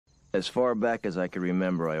As far back as I can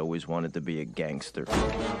remember, I always wanted to be a gangster. All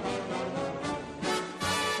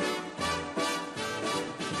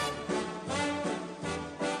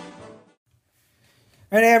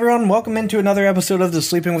right, everyone, welcome into another episode of the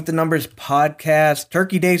Sleeping with the Numbers podcast.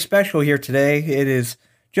 Turkey Day special here today. It is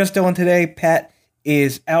just Dylan today. Pat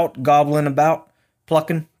is out gobbling about,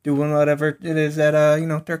 plucking, doing whatever it is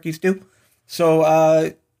that, turkeys do.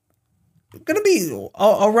 So,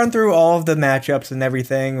 I'll run through all of the matchups and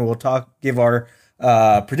everything. We'll give our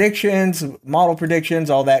predictions, model predictions,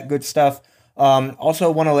 all that good stuff. Also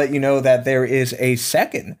want to let you know that there is a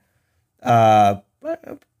second podcast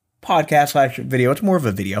 / video. It's more of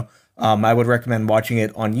a video. I would recommend watching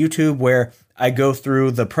it on YouTube, where I go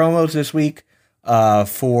through the promos this week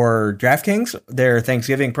for DraftKings, their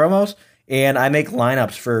Thanksgiving promos, and I make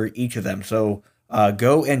lineups for each of them. So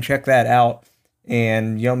go and check that out,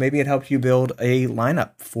 and maybe it helps you build a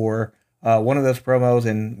lineup for one of those promos,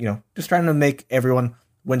 and just trying to make everyone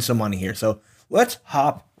win some money here. So let's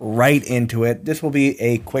hop right into it. This will be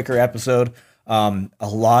a quicker episode. A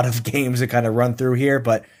lot of games to kind of run through here,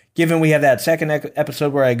 but given we have that second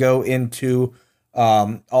episode where I go into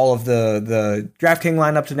all of the DraftKings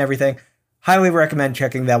lineups and everything, highly recommend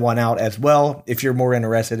checking that one out as well if you're more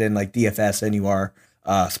interested in like DFS than you are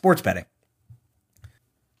sports betting.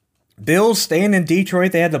 Bills staying in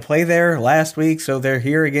Detroit. They had to play there last week, so they're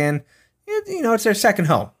here again. It's their second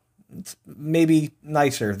home. It's maybe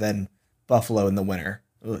nicer than Buffalo in the winter.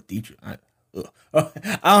 Detroit.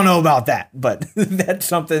 I don't know about that, but that's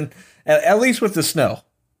something, at least with the snow.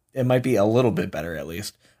 It might be a little bit better, at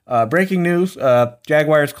least. Breaking news,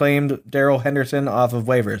 Jaguars claimed Darrell Henderson off of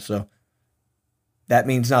waivers, so that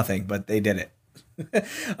means nothing, but they did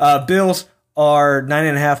it. Bills are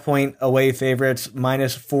 9.5-point away favorites,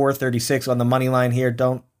 minus 436 on the money line here.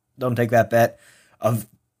 Don't take that bet. A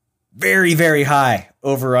very, very high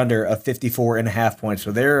over-under of 54.5 points,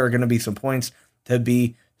 so there are going to be some points to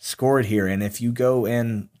be scored here, and if you go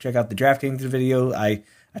and check out the DraftKings video, I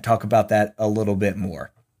talk about that a little bit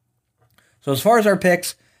more. So as far as our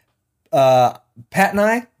picks, Pat and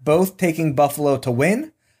I both taking Buffalo to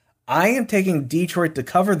win. I am taking Detroit to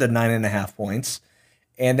cover the 9.5 points.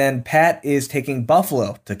 And then Pat is taking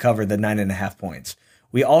Buffalo to cover the 9.5 points.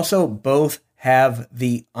 We also both have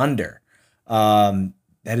the under. That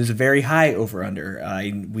is a very high over-under.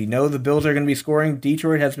 We know the Bills are going to be scoring.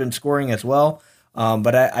 Detroit has been scoring as well.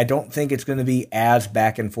 But I don't think it's going to be as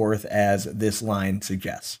back and forth as this line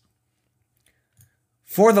suggests.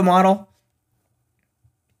 For the model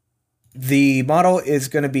is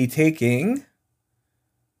going to be taking,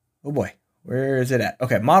 oh boy, where is it at?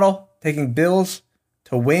 Okay, model taking Bills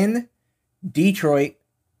to win, Detroit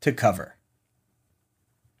to cover.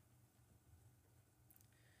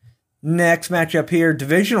 Next matchup here,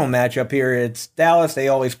 divisional matchup here, it's Dallas. They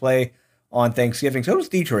always play on Thanksgiving. So does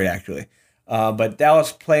Detroit, actually. But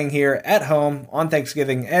Dallas playing here at home on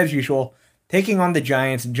Thanksgiving, as usual, taking on the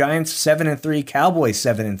Giants. Giants 7-3, Cowboys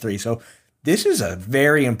 7-3. So this is a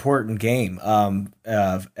very important game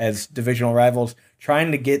as divisional rivals,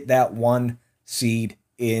 trying to get that one seed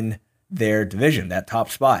in their division, that top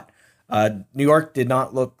spot. New York did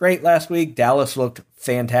not look great last week. Dallas looked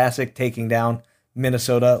fantastic, taking down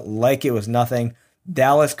Minnesota like it was nothing.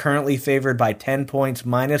 Dallas currently favored by 10 points,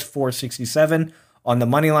 minus 467 on the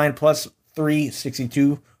money line, plus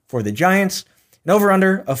 362 for the Giants, an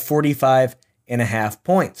over-under of 45.5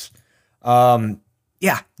 points. I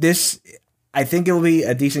think it will be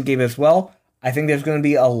a decent game as well. I think there's going to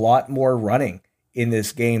be a lot more running in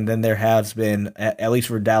this game than there has been, at least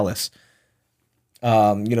for Dallas.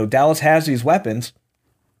 Dallas has these weapons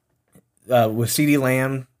with CeeDee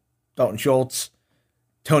Lamb, Dalton Schultz,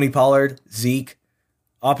 Tony Pollard, Zeke.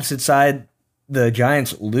 Opposite side, the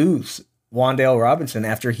Giants lose Wan'Dale Robinson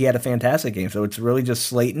after he had a fantastic game. So it's really just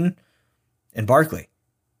Slayton and Barkley.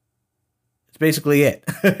 It's basically it.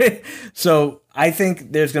 So I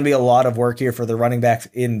think there's going to be a lot of work here for the running backs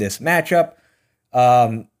in this matchup.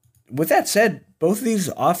 With that said, both of these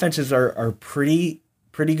offenses are pretty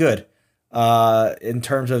good in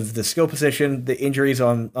terms of the skill position. The injuries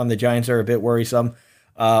on the Giants are a bit worrisome.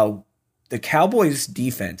 The Cowboys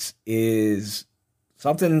defense is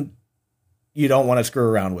something you don't want to screw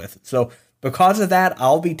around with. So because of that,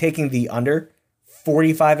 I'll be taking the under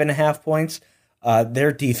 45.5 points.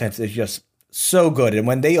 Their defense is just so good. And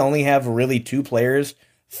when they only have really two players,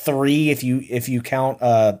 three if you count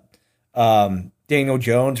Daniel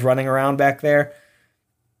Jones running around back there,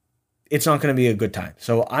 it's not going to be a good time.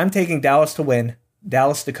 So I'm taking Dallas to win,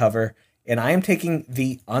 Dallas to cover, and I am taking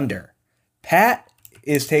the under. Pat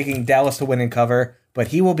is taking Dallas to win and cover, but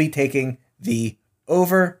he will be taking the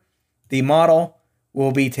over. The model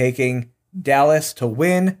will be taking Dallas to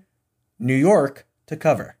win, New York to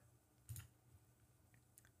cover.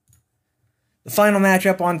 The final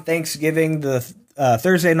matchup on Thanksgiving, the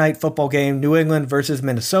Thursday night football game, New England versus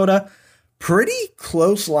Minnesota. Pretty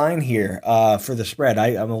close line here for the spread.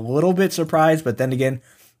 I'm a little bit surprised, but then again,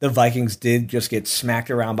 the Vikings did just get smacked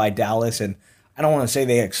around by Dallas, and I don't want to say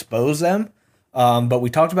they exposed them, but we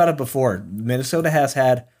talked about it before. Minnesota has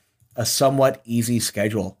had a somewhat easy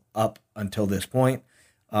schedule up until this point.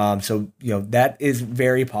 So, that is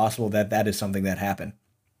very possible that is something that happened.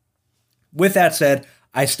 With that said,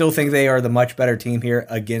 I still think they are the much better team here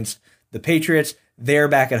against the Patriots. They're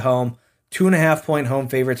back at home. 2.5-point home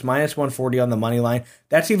favorites, minus 140 on the money line.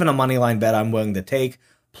 That's even a money line bet I'm willing to take.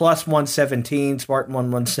 Plus 117, Spartan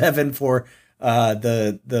 117 for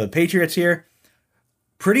the Patriots here.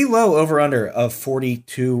 Pretty low over-under of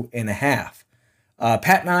 42.5.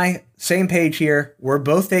 Pat and I, same page here. We're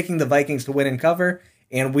both taking the Vikings to win and cover,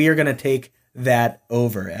 and we are going to take that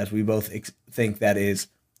over, as we both think that is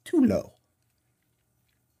too low.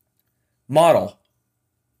 Model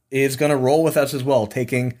is going to roll with us as well,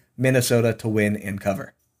 taking Minnesota to win and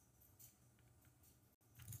cover.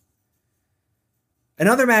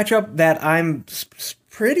 Another matchup that I'm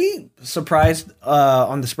pretty surprised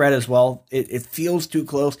on the spread as well. It feels too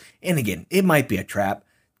close, and again, it might be a trap.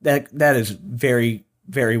 That is very,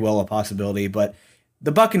 very well a possibility. But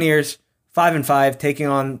the Buccaneers, 5-5, taking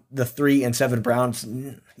on the 3-7 Browns.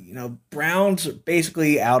 Browns are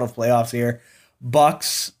basically out of playoffs here.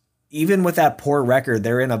 Bucks, even with that poor record,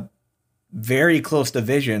 they're in a very close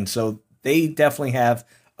division, so they definitely have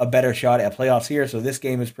a better shot at playoffs here. So this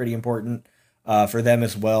game is pretty important for them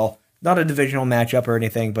as well. Not a divisional matchup or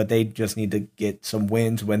anything, but they just need to get some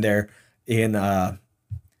wins when they're in.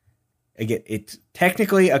 Again, it's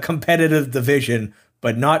technically a competitive division,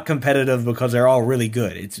 but not competitive because they're all really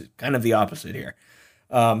good. It's kind of the opposite here.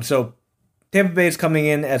 So Tampa Bay is coming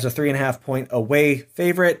in as a 3.5-point away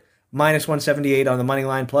favorite, minus 178 on the money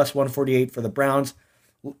line, plus 148 for the Browns.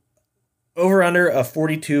 Over under of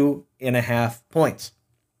 42.5 points.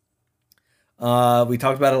 We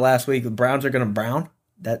talked about it last week. The Browns are going to brown.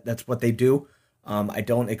 That's what they do. I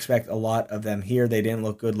don't expect a lot of them here. They didn't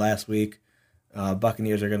look good last week.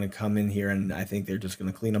 Buccaneers are going to come in here, and I think they're just going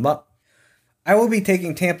to clean them up. I will be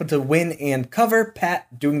taking Tampa to win and cover.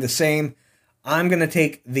 Pat doing the same. I'm going to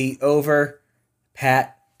take the over.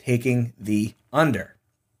 Pat taking the under.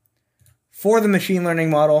 For the machine learning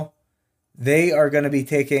model, they are going to be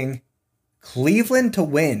taking Cleveland to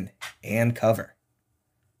win and cover.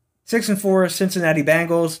 6-4 Cincinnati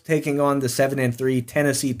Bengals taking on the 7-3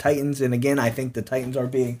 Tennessee Titans. And again, I think the Titans are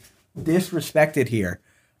being disrespected here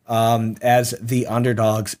as the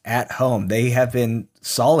underdogs at home. They have been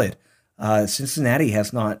solid. Cincinnati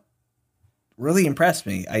has not really impressed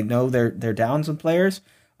me. I know they're down some players.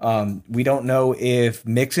 We don't know if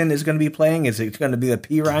Mixon is going to be playing. Is it going to be the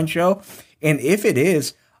Pirine show? And if it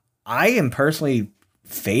is, I am personally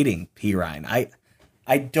fading Pirine.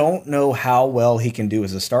 I don't know how well he can do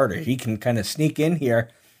as a starter. He can kind of sneak in here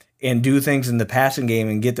and do things in the passing game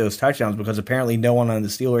and get those touchdowns because apparently no one on the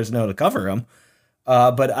Steelers know to cover him.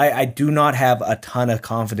 But I do not have a ton of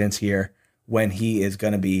confidence here when he is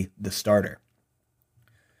going to be the starter.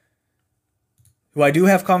 Who I do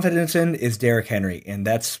have confidence in is Derrick Henry, and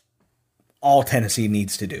that's all Tennessee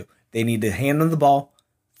needs to do. They need to hand him the ball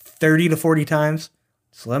 30 to 40 times.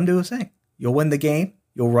 Just let him do his thing. You'll win the game.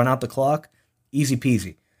 You'll run out the clock. Easy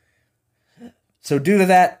peasy. So due to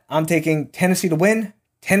that, I'm taking Tennessee to win,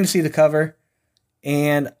 Tennessee to cover,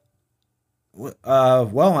 and,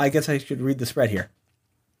 I guess I should read the spread here.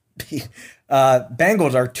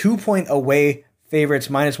 Bengals are 2-point away favorites,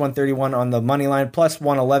 minus 131 on the money line, plus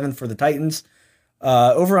 111 for the Titans.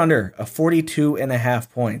 Over under of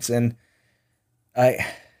 42.5 points. And I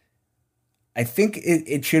think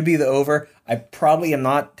it should be the over. I probably am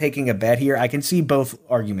not taking a bet here. I can see both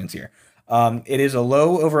arguments here. It is a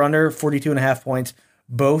low over under 42.5 points.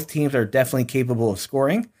 Both teams are definitely capable of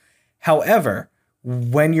scoring. However,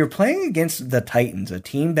 when you're playing against the Titans, a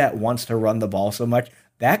team that wants to run the ball so much,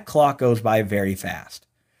 that clock goes by very fast.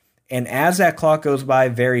 And as that clock goes by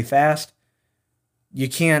very fast, you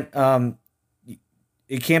can't,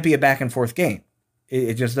 it can't be a back and forth game.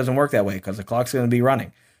 It just doesn't work that way because the clock's going to be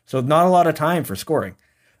running. So not a lot of time for scoring.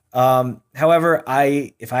 However,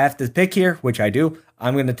 if I have to pick here, which I do,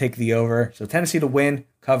 I'm going to take the over. So Tennessee to win,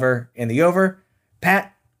 cover, and the over.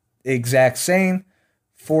 Pat, exact same.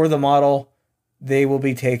 For the model, they will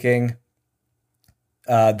be taking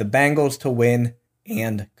the Bengals to win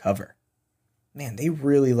and cover. Man, they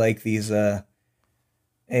really like these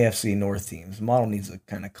AFC North teams. The model needs to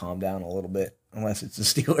kind of calm down a little bit, unless it's the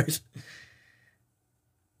Steelers.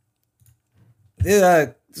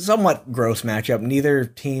 somewhat gross matchup. Neither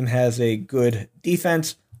team has a good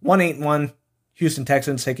defense. 1-8-1 Houston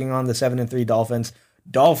Texans taking on the 7-3 Dolphins.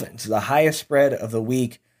 Dolphins, the highest spread of the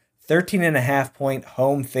week, 13.5-point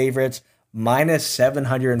home favorites, minus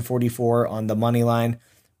 744 on the money line,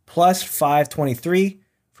 plus 523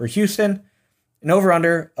 for Houston, an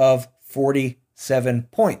over-under of 47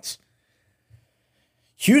 points.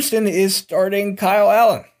 Houston is starting Kyle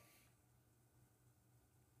Allen.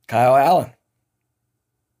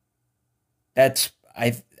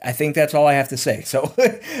 I think that's all I have to say. So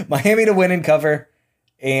Miami to win and cover,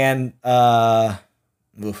 and I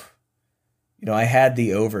had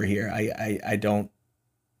the over here. I don't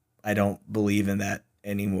believe in that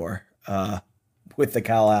anymore. With the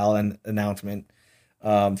Kyle Allen announcement,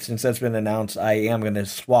 since that's been announced, I am going to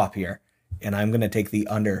swap here, and I'm going to take the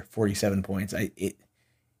under 47 points.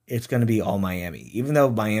 It's going to be all Miami, even though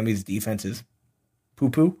Miami's defense is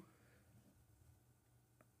poo-poo.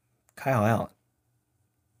 Kyle Allen.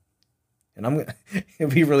 And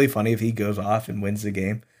it'd be really funny if he goes off and wins the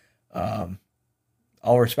game. I'll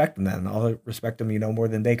respect him then. I'll respect him, more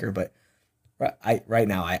than Baker. But right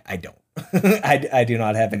now, I don't. I do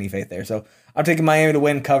not have any faith there. So I'm taking Miami to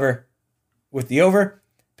win, cover with the over.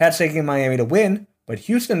 Pat's taking Miami to win, but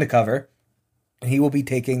Houston to cover. And he will be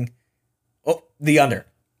taking the under.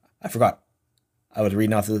 I forgot. I was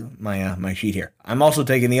reading off my sheet here. I'm also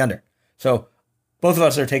taking the under. So both of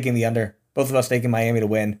us are taking the under. Both of us taking Miami to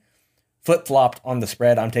win. Flip-flopped on the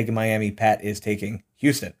spread. I'm taking Miami. Pat is taking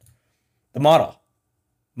Houston. The model.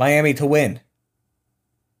 Miami to win.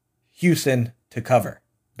 Houston to cover.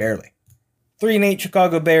 Barely. 3-8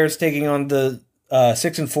 Chicago Bears taking on the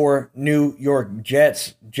 6-4 New York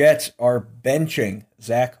Jets. Jets are benching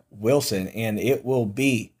Zach Wilson, and it will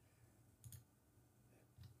be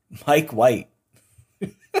Mike White.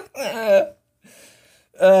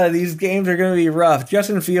 These games are going to be rough.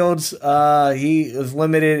 Justin Fields, he is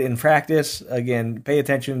limited in practice. Again, pay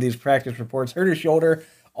attention to these practice reports. Hurt his shoulder.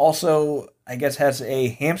 Also, I guess, has a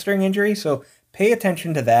hamstring injury, so pay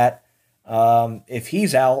attention to that. If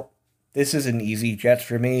he's out, this is an easy Jets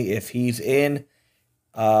for me. If he's in,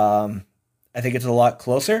 I think it's a lot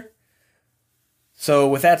closer. So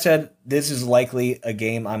with that said, this is likely a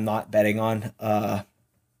game I'm not betting on. I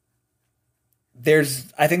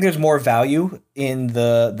think there's more value in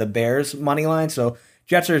the Bears money line. So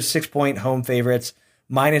Jets are 6-point home favorites,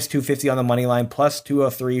 minus 250 on the money line, plus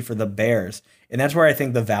 203 for the Bears. And that's where I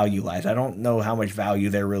think the value lies. I don't know how much value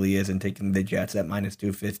there really is in taking the Jets at minus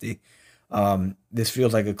 250. This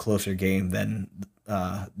feels like a closer game than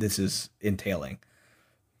this is entailing.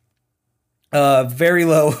 Very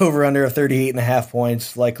low over under of 38.5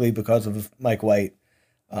 points, likely because of Mike White.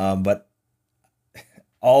 But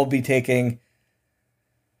I'll be taking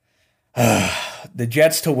the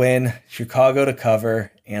Jets to win, Chicago to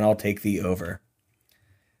cover, and I'll take the over.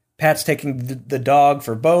 Pat's taking the dog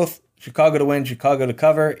for both, Chicago to win, Chicago to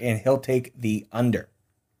cover, and he'll take the under.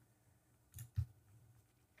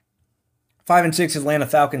 5-6 Atlanta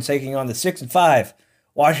Falcons taking on the 6-5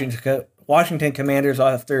 Washington Commanders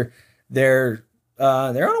after they're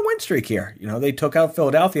on a win streak here. They took out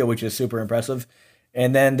Philadelphia, which is super impressive,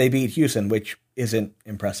 and then they beat Houston, which isn't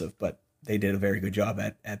impressive, but they did a very good job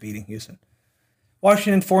at beating Houston.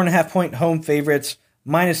 Washington, 4.5-point home favorites,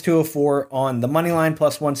 minus 204 on the money line,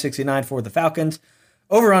 plus 169 for the Falcons.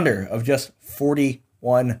 Over-under of just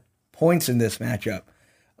 41 points in this matchup.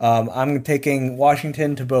 I'm taking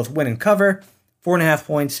Washington to both win and cover. 4.5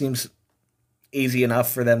 points seems easy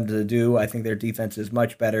enough for them to do. I think their defense is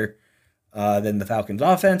much better than the Falcons'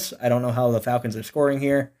 offense. I don't know how the Falcons are scoring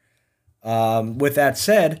here. With that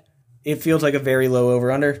said, it feels like a very low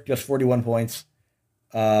over-under, just 41 points.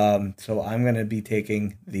 So I'm going to be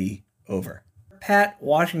taking the over. Pat,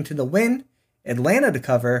 Washington to win, Atlanta to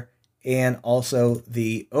cover, and also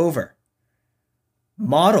the over.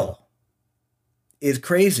 Model is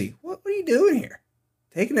crazy. What are you doing here?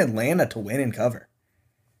 Taking Atlanta to win and cover.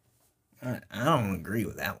 I don't agree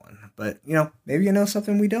with that one. But, maybe you know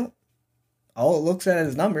something we don't. All it looks at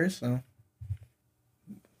is numbers, so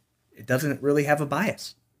it doesn't really have a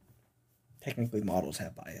bias. Technically, models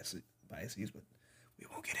have biases, but we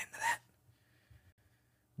won't get into that.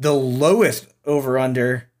 The lowest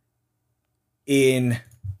over-under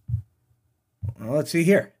let's see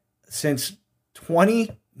here, since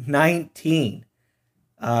 2019,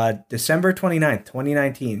 December 29th,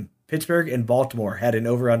 2019, Pittsburgh and Baltimore had an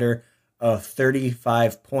over-under of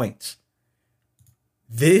 35 points.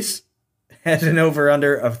 This has an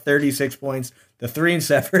over-under of 36 points. The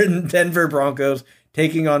 3-7 Denver Broncos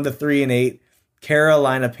taking on the 3-8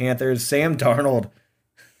 Carolina Panthers. Sam Darnold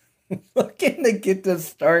looking to get the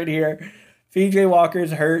start here. PJ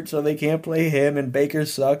Walker's hurt, so they can't play him, and Baker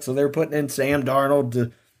sucks, so they're putting in Sam Darnold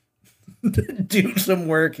to do some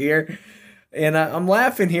work here. And I'm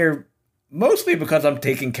laughing here mostly because I'm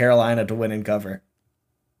taking Carolina to win and cover.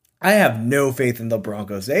 I have no faith in the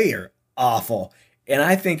Broncos. They are awful. And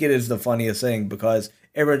I think it is the funniest thing because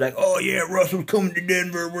everybody's like, oh yeah, Russell's coming to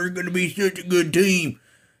Denver. We're going to be such a good team.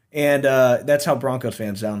 And that's how Broncos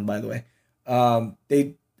fans sound, by the way.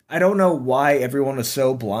 I don't know why everyone is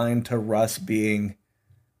so blind to Russ being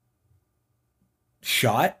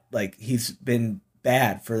shot. Like, he's been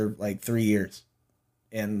bad for like 3 years.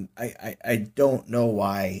 And I don't know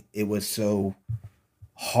why it was so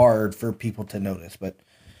hard for people to notice. But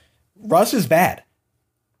Russ is bad.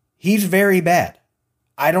 He's very bad.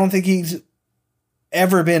 I don't think he's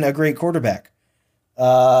ever been a great quarterback.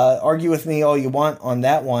 Argue with me all you want on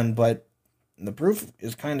that one, but the proof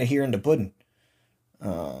is kind of here in the pudding.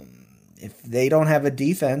 If they don't have a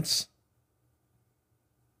defense,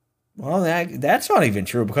 well, that's not even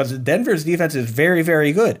true because Denver's defense is very,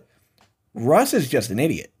 very good. Russ is just an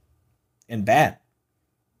idiot and bad.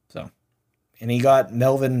 So, and he got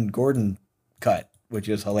Melvin Gordon cut, which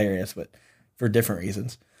is hilarious, but for different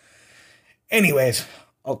reasons. Anyways,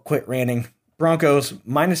 I'll quit ranting. Broncos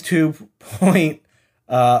 -2 point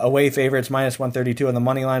away favorites, -132 on the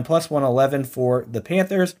money line, +111 for the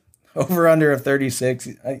Panthers. Over under of 36.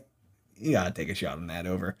 You gotta take a shot on that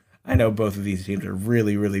over. I know both of these teams are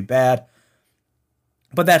really, really bad,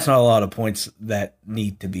 but that's not a lot of points that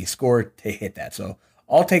need to be scored to hit that. So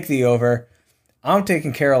I'll take the over. I'm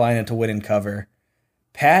taking Carolina to win and cover.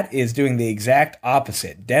 Pat is doing the exact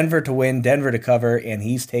opposite. Denver to win, Denver to cover, and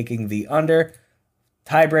he's taking the under.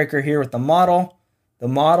 Tiebreaker here with the model. The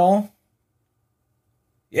model.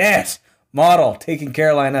 Yes, model taking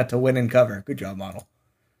Carolina to win and cover. Good job, model.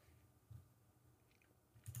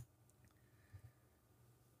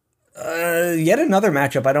 Yet another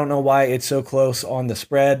matchup. I don't know why it's so close on the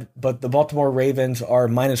spread, but the Baltimore Ravens are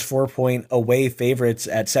 -4 point away favorites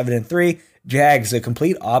at 7-3. Jags, the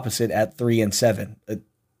complete opposite at 3-7.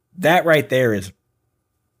 That right there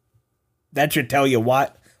that should tell you why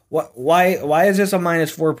is this a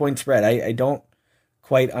 -4 point spread? I don't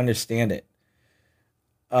quite understand it.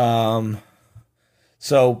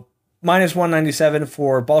 So -197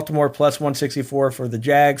 for Baltimore, +164 for the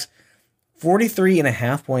Jags.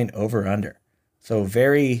 43.5 point over under. So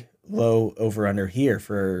very low over under here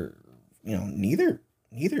for,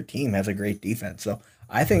 neither team has a great defense. So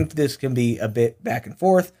I think this can be a bit back and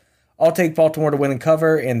forth. I'll take Baltimore to win and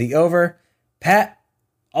cover and the over. Pat,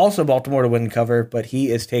 also Baltimore to win and cover, but he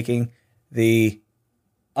is taking the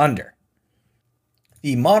under.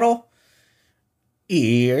 The model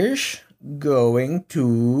is going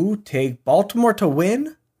to take Baltimore to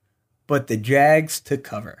win, but the Jags to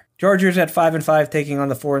cover. Chargers at 5-5 taking on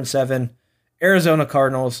the 4-7 Arizona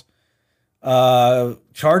Cardinals.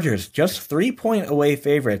 Chargers just 3 point away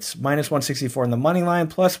favorites, -164 on the money line,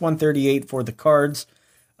 +138 for the Cards.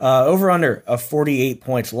 Over under of 48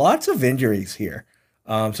 points. Lots of injuries here.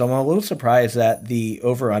 So I'm a little surprised that the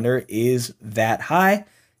over under is that high.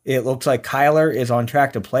 It looks like Kyler is on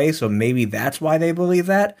track to play, so maybe that's why they believe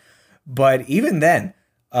that. But even then,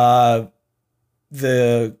 the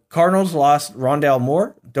Cardinals lost Rondale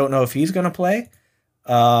Moore. Don't know if he's going to play.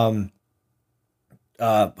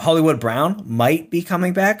 Hollywood Brown might be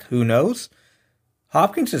coming back. Who knows?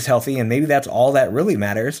 Hopkins is healthy, and maybe that's all that really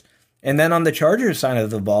matters. And then on the Chargers side of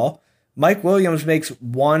the ball, Mike Williams makes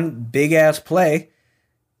one big-ass play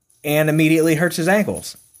and immediately hurts his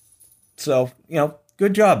ankles. So,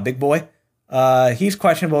 good job, big boy. He's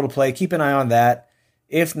questionable to play. Keep an eye on that.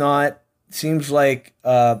 If not, seems like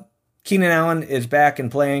Keenan Allen is back and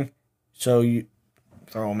playing, so you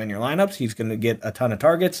throw him in your lineups. He's going to get a ton of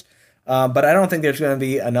targets, but I don't think there's going to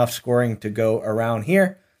be enough scoring to go around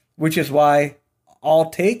here, which is why I'll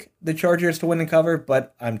take the Chargers to win and cover,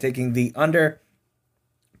 but I'm taking the under.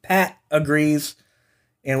 Pat agrees,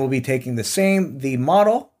 and we'll be taking the same. The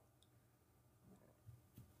model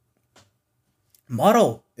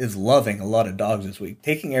is loving a lot of dogs this week,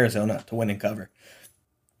 taking Arizona to win and cover.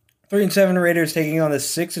 3-7 Raiders taking on the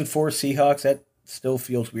 6-4 Seahawks. That still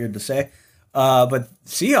feels weird to say. But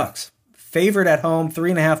Seahawks, favored at home,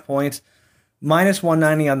 3.5 points,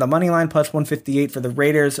 -190 on the money line, +158 for the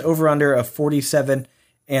Raiders, over under of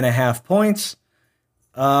 47.5 points.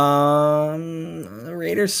 The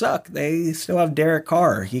Raiders suck. They still have Derek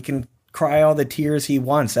Carr. He can cry all the tears he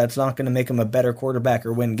wants. That's not going to make him a better quarterback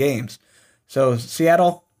or win games. So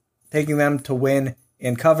Seattle, taking them to win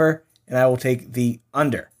and cover, and I will take the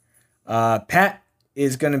under. Pat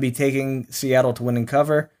is going to be taking Seattle to win and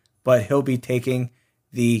cover, but he'll be taking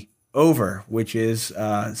the over, which is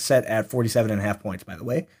set at 47.5 points, by the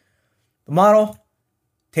way. The model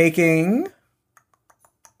taking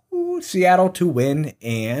Seattle to win,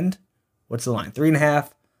 and what's the line? 3.5.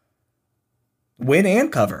 Win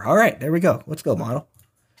and cover. All right, there we go. Let's go, model.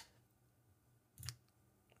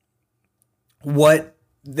 A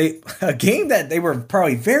game that they were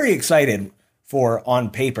probably very excited for on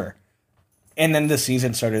paper, and then the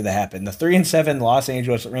season started to happen. The 3-7 Los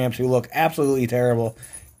Angeles Rams, who look absolutely terrible,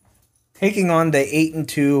 taking on the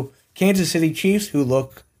 8-2 Kansas City Chiefs, who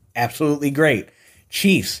look absolutely great.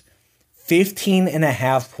 Chiefs,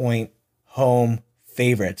 15.5 point home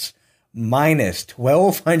favorites, minus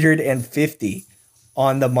 1,250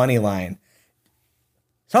 on the money line.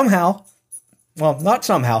 Somehow, well, not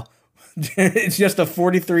somehow, it's just a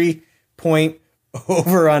 43-point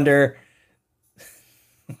over-under.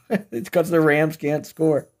 It's because the Rams can't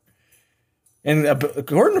score. And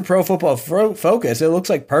according to Pro Football Focus, it looks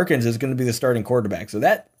like Perkins is going to be the starting quarterback. So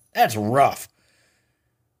that's rough.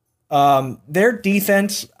 Their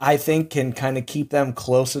defense, I think, can kind of keep them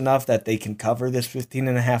close enough that they can cover this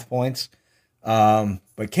 15.5 points.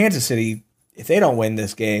 But Kansas City, if they don't win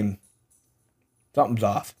this game, something's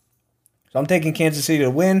off. So I'm taking Kansas City to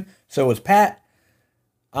win. So is Pat.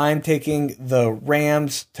 I'm taking the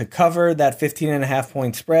Rams to cover that 15.5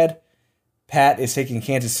 point spread. Pat is taking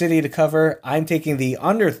Kansas City to cover. I'm taking the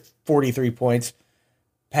under 43 points.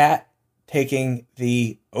 Pat taking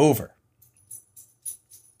the over.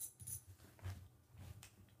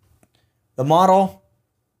 The model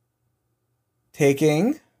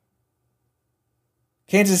taking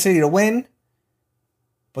Kansas City to win,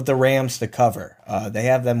 but the Rams to cover. They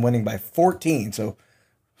have them winning by 14, so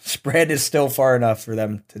spread is still far enough for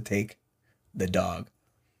them to take the dog.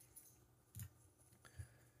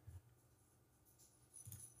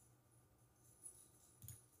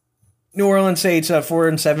 New Orleans Saints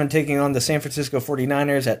 4-7 taking on the San Francisco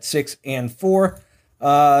 49ers at 6-4.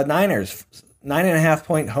 Niners 9.5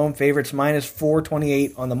 point home favorites, minus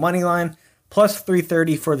 428 on the money line, plus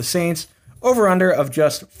 330 for the Saints. Over under of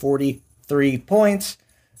just 43 points.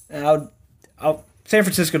 San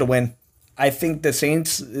Francisco to win. I think the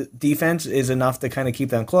Saints defense is enough to kind of keep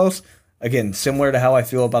them close. Again, similar to how I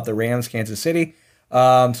feel about the Rams, Kansas City.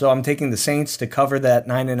 So I'm taking the Saints to cover that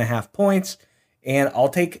 9.5 points, and I'll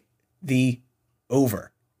take the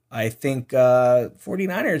over. I think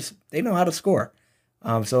 49ers, they know how to score.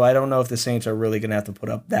 So I don't know if the Saints are really going to have to put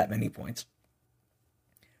up that many points.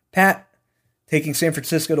 Pat, taking San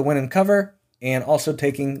Francisco to win and cover, and also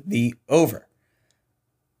taking the over.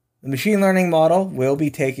 The machine learning model will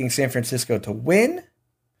be taking San Francisco to win.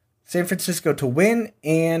 San Francisco to win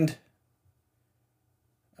and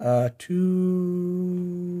New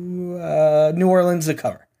Orleans to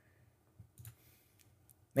cover.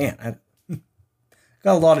 Man, I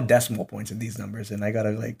got a lot of decimal points in these numbers, and I got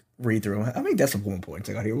to read through them. How many decimal points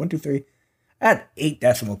I got here? 1, 2, 3. I had 8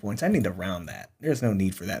 decimal points. I need to round that. There's no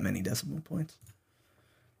need for that many decimal points.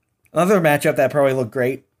 Another matchup that probably looked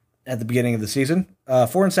great at the beginning of the season.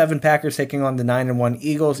 4-7 Packers taking on the 9-1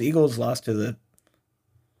 Eagles. Eagles lost to the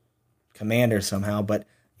Commanders somehow, but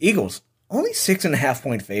Eagles only 6.5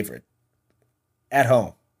 point favorite at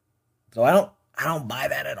home. So I don't buy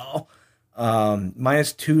that at all.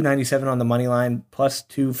 Minus 297 on the money line, plus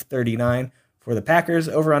 239 for the Packers.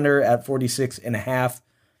 Over under at 46.5.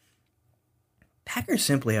 Packers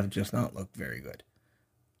simply have just not looked very good.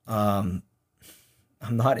 I'm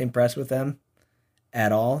not impressed with them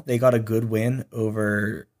at all. They got a good win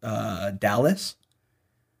over Dallas,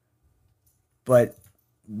 but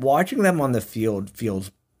watching them on the field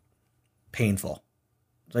feels painful.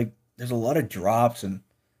 It's like there's a lot of drops, and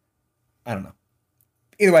I don't know.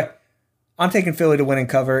 Either way, I'm taking Philly to win and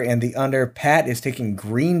cover and the under. Pat is taking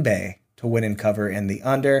Green Bay to win and cover and the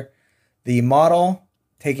under. The model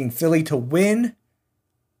taking Philly to win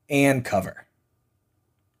and cover.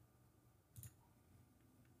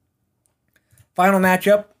 Final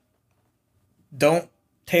matchup. Don't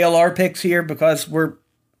tail our picks here because we're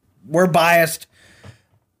biased.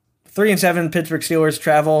 3-7 Pittsburgh Steelers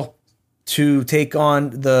travel to take on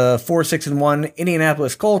the 4-6-1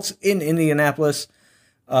 Indianapolis Colts in Indianapolis.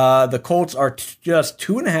 The Colts are just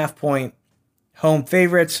 2.5 point home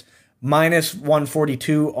favorites, minus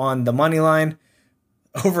 142 on the money line,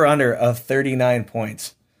 over under of 39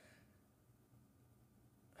 points.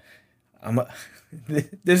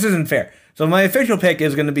 This isn't fair. So my official pick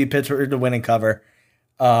is going to be Pittsburgh to win and cover,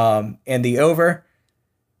 and the over.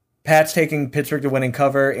 Pat's taking Pittsburgh to win and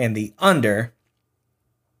cover, and the under.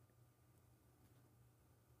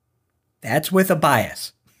 That's with a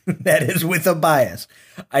bias. That is with a bias.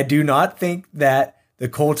 I do not think that the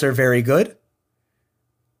Colts are very good.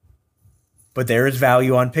 but there is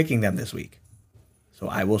value on picking them this week. So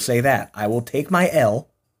I will say that. I will take my L,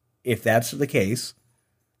 if that's the case,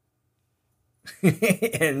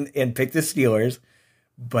 and pick the Steelers,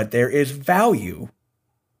 but there is value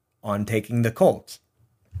on taking the Colts.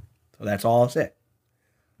 So that's all I'll say.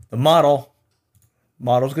 The model's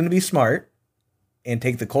going to be smart and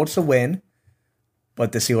take the Colts to win,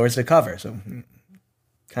 but the Steelers to cover. So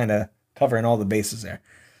kind of covering all the bases there.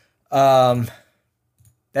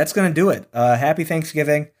 That's going to do it. Happy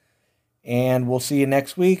Thanksgiving, and we'll see you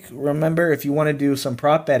next week. Remember, if you want to do some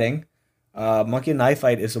prop betting, Monkey and Knife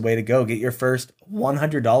Fight is the way to go. Get your first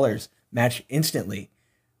 $100 matched instantly,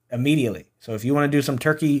 immediately. So if you want to do some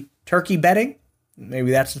turkey betting,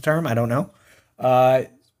 maybe that's the term, I don't know.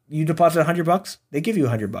 You deposit $100, they give you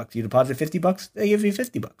 $100. You deposit $50, they give you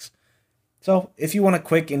 $50. So if you want a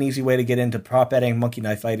quick and easy way to get into prop betting, Monkey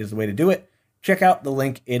Knife Fight is the way to do it. Check out the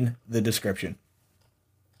link in the description.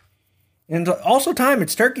 And also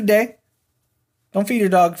it's Turkey Day. Don't feed your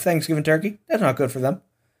dog Thanksgiving turkey. That's not good for them.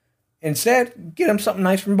 Instead, get them something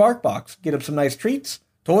nice from BarkBox. Get them some nice treats,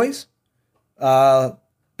 toys,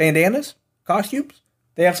 bandanas, costumes.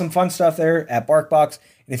 They have some fun stuff there at BarkBox.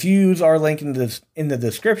 And if you use our link in the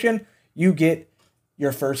description, you get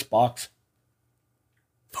your first box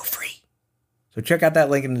for free. So check out that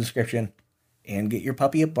link in the description and get your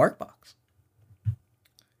puppy a BarkBox.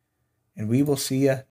 And we will see you